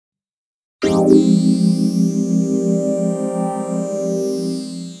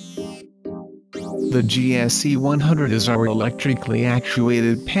The GSE 100 is our electrically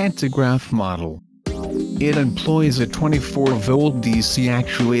actuated pantograph model. It employs a 24-volt DC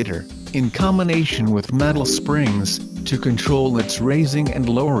actuator, in combination with metal springs, to control its raising and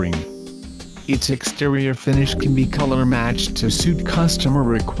lowering. Its exterior finish can be color matched to suit customer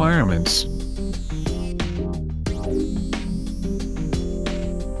requirements.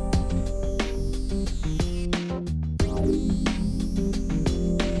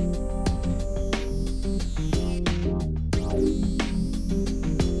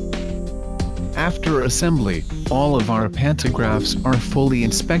 After assembly, all of our pantographs are fully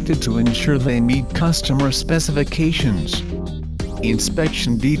inspected to ensure they meet customer specifications.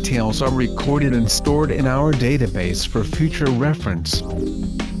 Inspection details are recorded and stored in our database for future reference.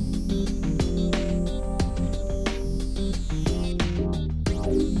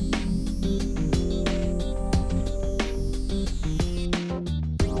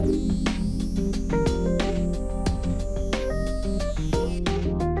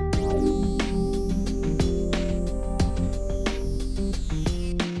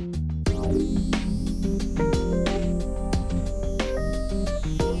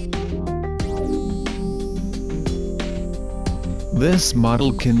 This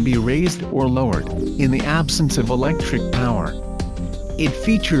model can be raised or lowered, in the absence of electric power. It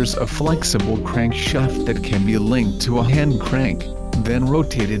features a flexible crankshaft that can be linked to a hand crank, then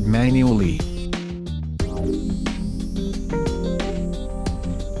rotated manually.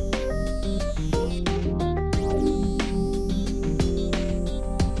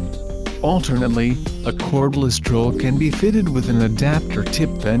 Alternately, a cordless drill can be fitted with an adapter tip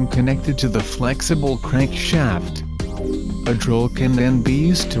then connected to the flexible crankshaft. A drill can then be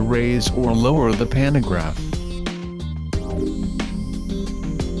used to raise or lower the pantograph.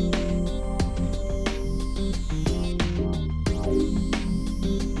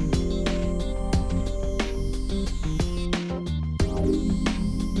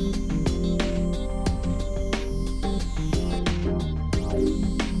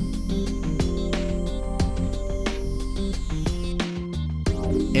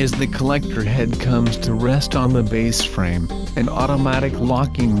 As the collector head comes to rest on the base frame, an automatic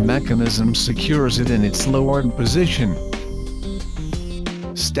locking mechanism secures it in its lowered position.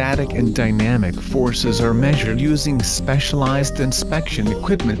 Static and dynamic forces are measured using specialized inspection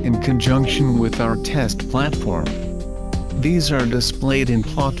equipment in conjunction with our test platform. These are displayed in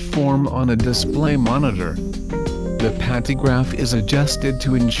plot form on a display monitor. The pantograph is adjusted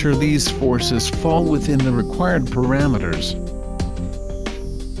to ensure these forces fall within the required parameters.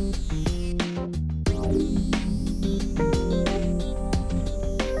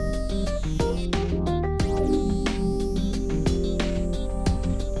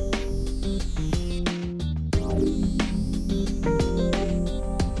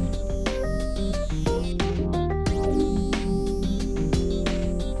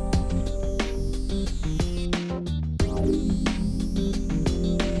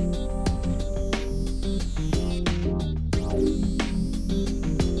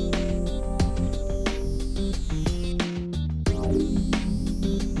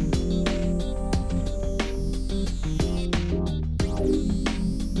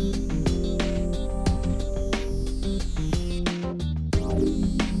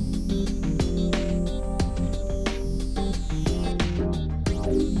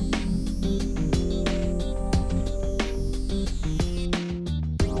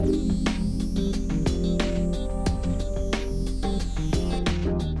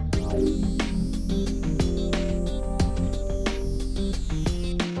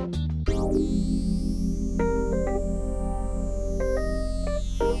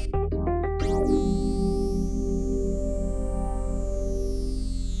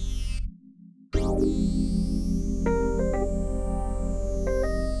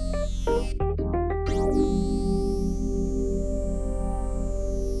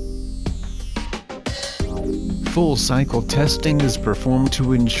 Full cycle testing is performed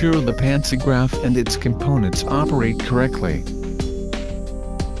to ensure the pantograph and its components operate correctly.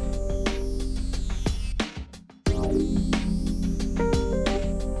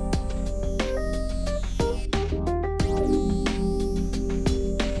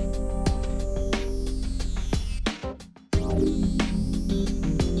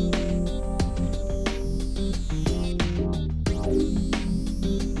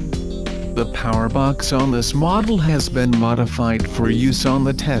 The power box on this model has been modified for use on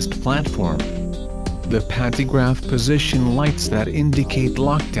the test platform. The pantograph position lights that indicate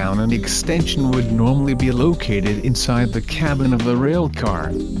lockdown and extension would normally be located inside the cabin of the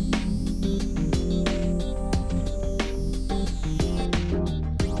railcar.